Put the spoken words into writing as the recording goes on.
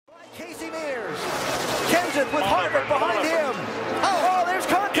Kenseth with Harvick behind him. Oh, there's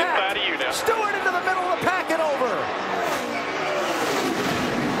contact. Stewart into the middle of the pack and over.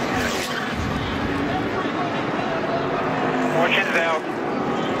 Fortune's out.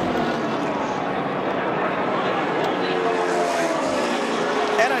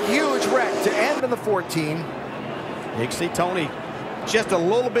 And a huge wreck to end in the 14. You can see Tony just a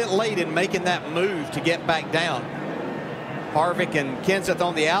little bit late in making that move to get back down. Harvick and Kenseth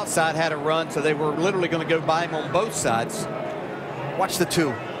on the outside had a run, so they were literally going to go by him on both sides. Watch the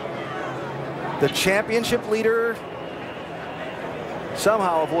two. The championship leader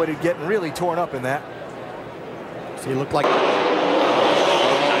somehow avoided getting really torn up in that. So he looked like... And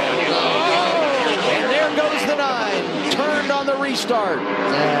there goes the 9. Turned on the restart.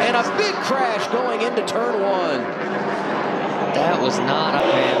 And a big crash going into turn 1. That was not up,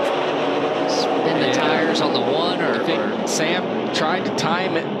 man. Spin the tires on the 1, or Sam tried to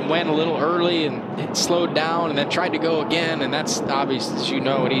time it and went a little early and it slowed down and then tried to go again, and that's obvious, as you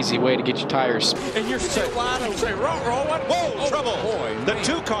know, an easy way to get your tires. And you're still wide open. Say, whoa, trouble. Boy, the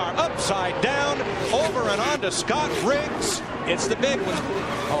 2-car upside down, over and on to Scott Riggs. It's the big one.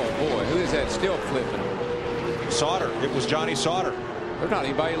 Oh, boy, who is that still flipping? Sauter. It was Johnny Sauter. There's not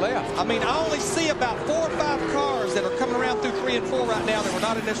anybody left. I mean, I only see about 4 or 5 cars that are coming around through 3 and 4 right now that were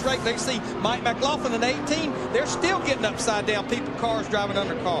not in this race. They see Mike McLaughlin in 18. They're still getting upside down. Cars driving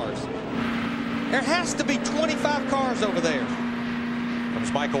under cars. There has to be 25 cars over there.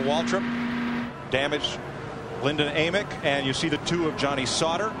 Comes Michael Waltrip. Damaged Lyndon Amick. And you see the 2 of Johnny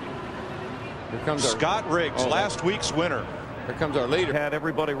Sauter. Here comes Scott Riggs, last week's winner. Here comes our leader. Had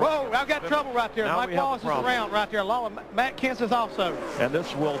everybody. Whoa, I've got trouble right there. Now Mike Wallace is around right there, along with Matt Kenseth also. And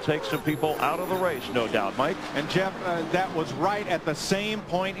this will take some people out of the race, no doubt, Mike. And Jeff, that was right at the same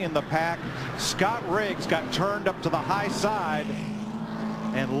point in the pack. Scott Riggs got turned up to the high side.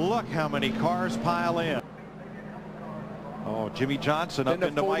 And look how many cars pile in. Oh, Jimmy Johnson up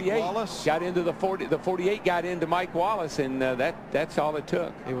into Mike Wallace. Got into the 40. The 48 got into Mike Wallace, and that's all it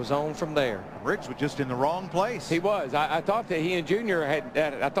took. It was on from there. Riggs was just in the wrong place. He was. I thought that he and Junior had.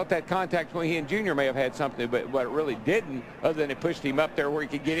 I thought that contact between he and Junior may have had something, but it really didn't, other than it pushed him up there where he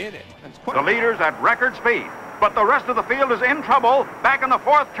could get in it. The leader's at record speed, but the rest of the field is in trouble back in the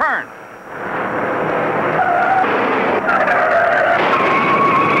 4th turn.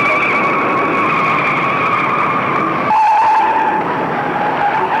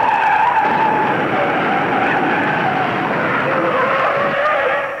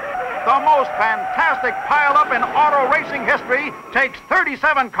 The most fantastic pileup in auto racing history takes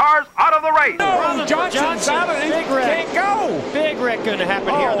 37 cars out of the race. No, Johnson's out of it. He can't go. Big wreck going to happen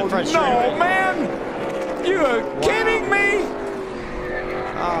here on the front straight. No, man. You are kidding me?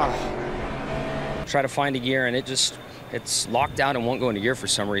 Try to find a gear, and it's locked out and won't go into gear for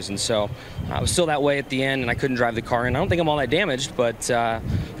some reason. So I was still that way at the end, and I couldn't drive the car in. I don't think I'm all that damaged, but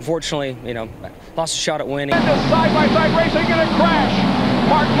unfortunately, lost a shot at winning. Into side-by-side racing and a crash.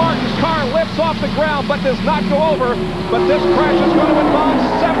 Mark Martin's car lifts off the ground but does not go over. But this crash is going to involve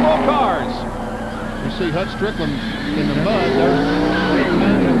several cars. You see Hut Strickland in the mud. There's 3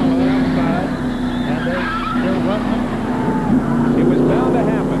 men on the outside, and they're running. It was bound to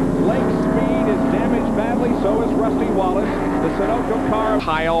happen. Lake Speed is damaged badly, so is Rusty Wallace. The Sunoco car.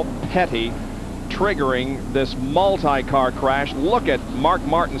 Kyle Petty triggering this multi-car crash. Look at Mark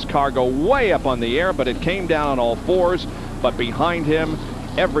Martin's car go way up on the air, but it came down on all 4s. But behind him,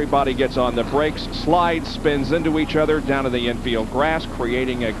 everybody gets on the brakes, slides, spins into each other down to the infield grass,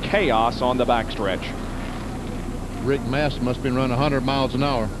 creating a chaos on the backstretch. Rick Mast must have been running 100 miles an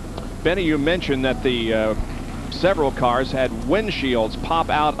hour. Benny, you mentioned that the several cars had windshields pop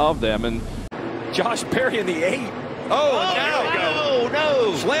out of them, and Josh Perry in the 8.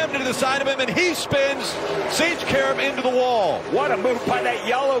 No. Slammed into the side of him, and he spins Sage Karam into the wall. What a move by that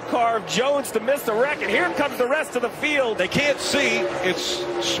yellow car of Jones to miss the wreck, and here comes the rest of the field. They can't see. It's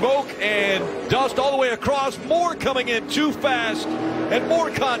smoke and dust all the way across. More coming in too fast, and more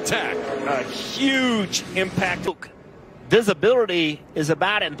contact. A huge impact. Visibility is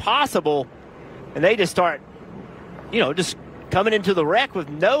about impossible, and they just start, just coming into the wreck with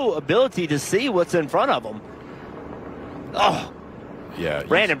no ability to see what's in front of them. Oh, yeah.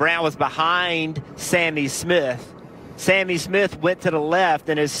 Brandon Brown was behind Sammy Smith. Sammy Smith went to the left,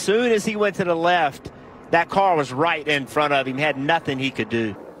 and as soon as he went to the left, that car was right in front of him. Had nothing he could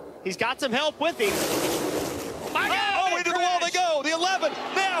do. He's got some help with him. Into the wall they go. The 11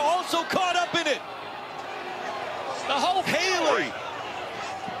 now also caught up in it. The whole Haley.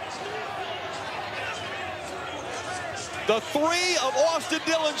 The 3 of Austin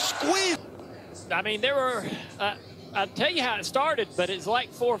Dillon squeezed. I mean, there were, I'll tell you how it started, but it's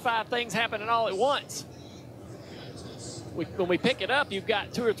like 4 or 5 things happening all at once. when we pick it up, you've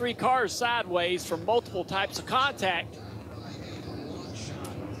got 2 or 3 cars sideways from multiple types of contact.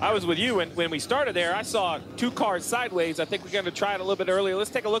 I was with you when we started there. I saw 2 cars sideways. I think we're going to try it a little bit earlier.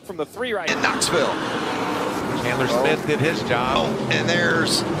 Let's take a look from the 3 right in Knoxville. Chandler Smith did his job. Oh, and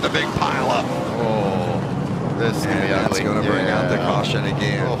there's a big pileup. Oh, this is and that's going to bring out the caution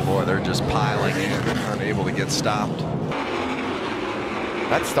again. Oh boy, they're just piling in, unable to get stopped.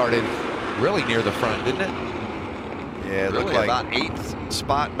 That started really near the front, didn't it? Yeah, it looked like about 8th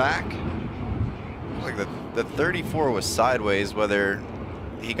spot back. Like the 34 was sideways, whether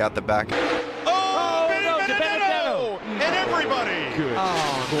he got the back. Oh, no, and everybody. Good.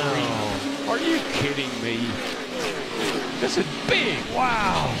 Oh, no. Are you kidding me? This is big.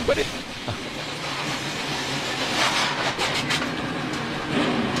 Wow. But it.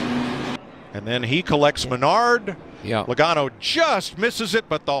 And then he collects Menard. Yeah. Logano just misses it,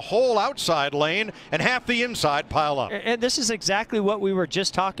 but the whole outside lane and half the inside pile up. And this is exactly what we were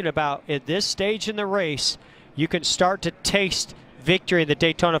just talking about. At this stage in the race, you can start to taste victory in the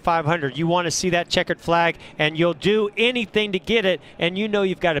Daytona 500. You want to see that checkered flag, and you'll do anything to get it, and you know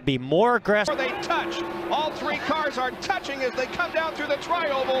you've got to be more aggressive. They touch. All 3 cars are touching as they come down through the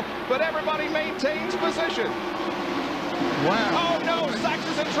tri-oval, but everybody maintains position. Wow. Oh no, Sachs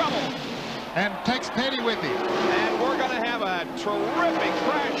is in trouble. And takes Petty with him. And we're going to have a terrific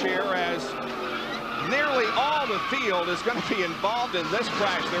crash here as nearly all the field is going to be involved in this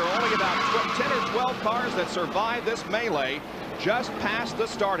crash. There are only about 10 or 12 cars that survived this melee just past the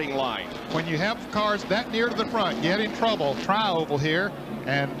starting line. When you have cars that near to the front, get in trouble, tri-oval here,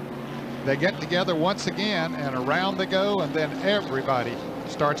 and they get together once again, and around they go, and then everybody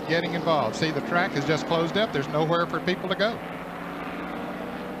starts getting involved. See, the track is just closed up. There's nowhere for people to go.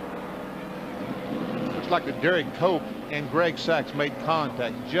 Like the Derek Cope and Greg Sachs made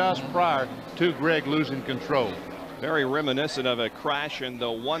contact just prior to Greg losing control. Very reminiscent of a crash in the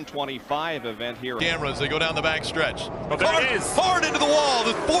 125 event here. Cameras, they go down the back stretch. Oh, there it is. Hard into the wall,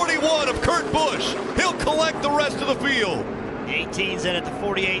 the 41 of Kurt Busch. He'll collect the rest of the field. The 18's in it, the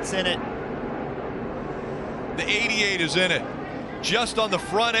 48's in it. The 88 is in it. Just on the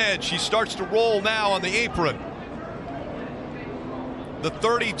front edge. He starts to roll now on the apron. The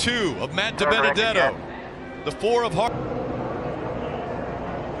 32 of Matt DiBenedetto. The 4 of Hart.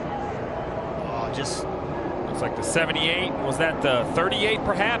 Oh, just looks like the 78. Was that the 38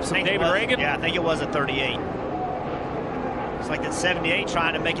 perhaps of David Reagan? Yeah, I think it was a 38. It's like that 78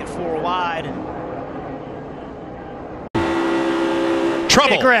 trying to make it 4 wide.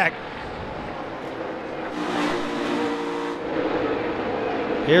 Trouble. Hey, Greg.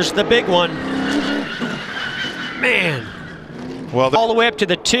 Here's the big one. Man. Well, all the way up to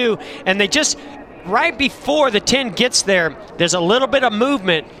the 2, and they just, right before the 10 gets there, there's a little bit of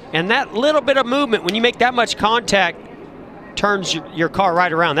movement, and that little bit of movement, when you make that much contact, turns your car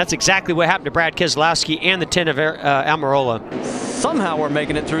right around. That's exactly what happened to Brad Keselowski and the 10 of Almirola. Somehow we're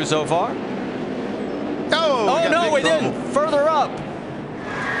making it through so far. Oh no, we didn't. Further up.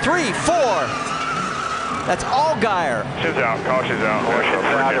 3, 4. That's Allgaier. Caution's out, caution's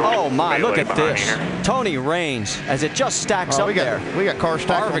out. Oh my, look at this. Tony Raines, as it just stacks up there. We got cars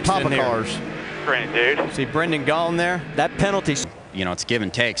stacked on top of cars. Great, dude. See Brendan Gaughan there? That penalty. You know, it's give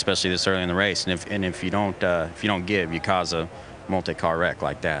and take, especially this early in the race. And if you don't give, you cause a multi-car wreck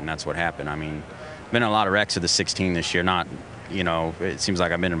like that, and that's what happened. I mean, been in a lot of wrecks of the 16 this year. Not, you know, it seems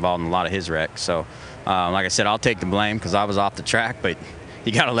like I've been involved in a lot of his wrecks. So, like I said, I'll take the blame because I was off the track, but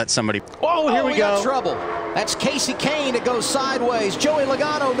you got to let somebody. Oh, here we go. Got trouble. That's Casey Kane that goes sideways. Joey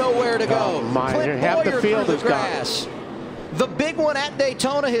Logano nowhere to go. Oh my! Clint Half the Boyer field through is the grass. The big one at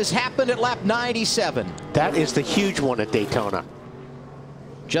Daytona has happened at lap 97. That is the huge one at Daytona.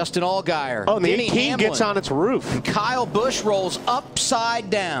 Justin Allgaier. Oh, and the Denny 18 Hamlin, gets on its roof. And Kyle Busch rolls upside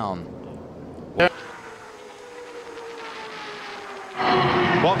down.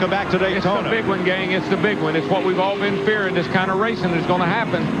 Welcome back to Daytona. It's the big one, gang. It's the big one. It's what we've all been fearing. This kind of racing is going to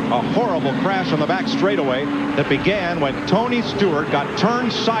happen. A horrible crash on the back straightaway that began when Tony Stewart got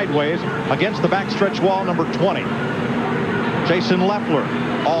turned sideways against the backstretch wall number 20. Jason Leffler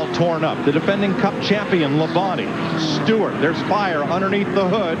all torn up. The defending Cup champion Labonte. Stewart, there's fire underneath the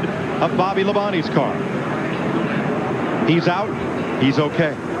hood of Bobby Labonte's car. He's out. He's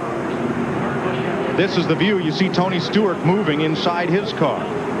okay. This is the view. You see Tony Stewart moving inside his car.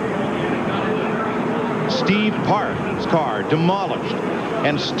 Steve Park's car demolished.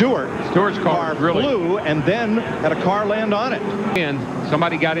 And Stewart's car flew and then had a car land on it. And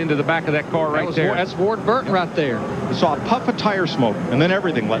somebody got into the back of that car right there. That's Ward Burton right there. You saw a puff of tire smoke and then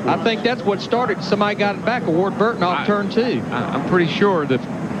everything let loose. I think that's what started. Somebody got it back of Ward Burton off turn 2. I'm pretty sure that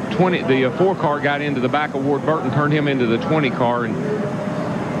the 4 car got into the back of Ward Burton, turned him into the 20 car, and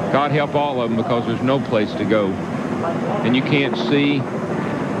God help all of them because there's no place to go. And you can't see.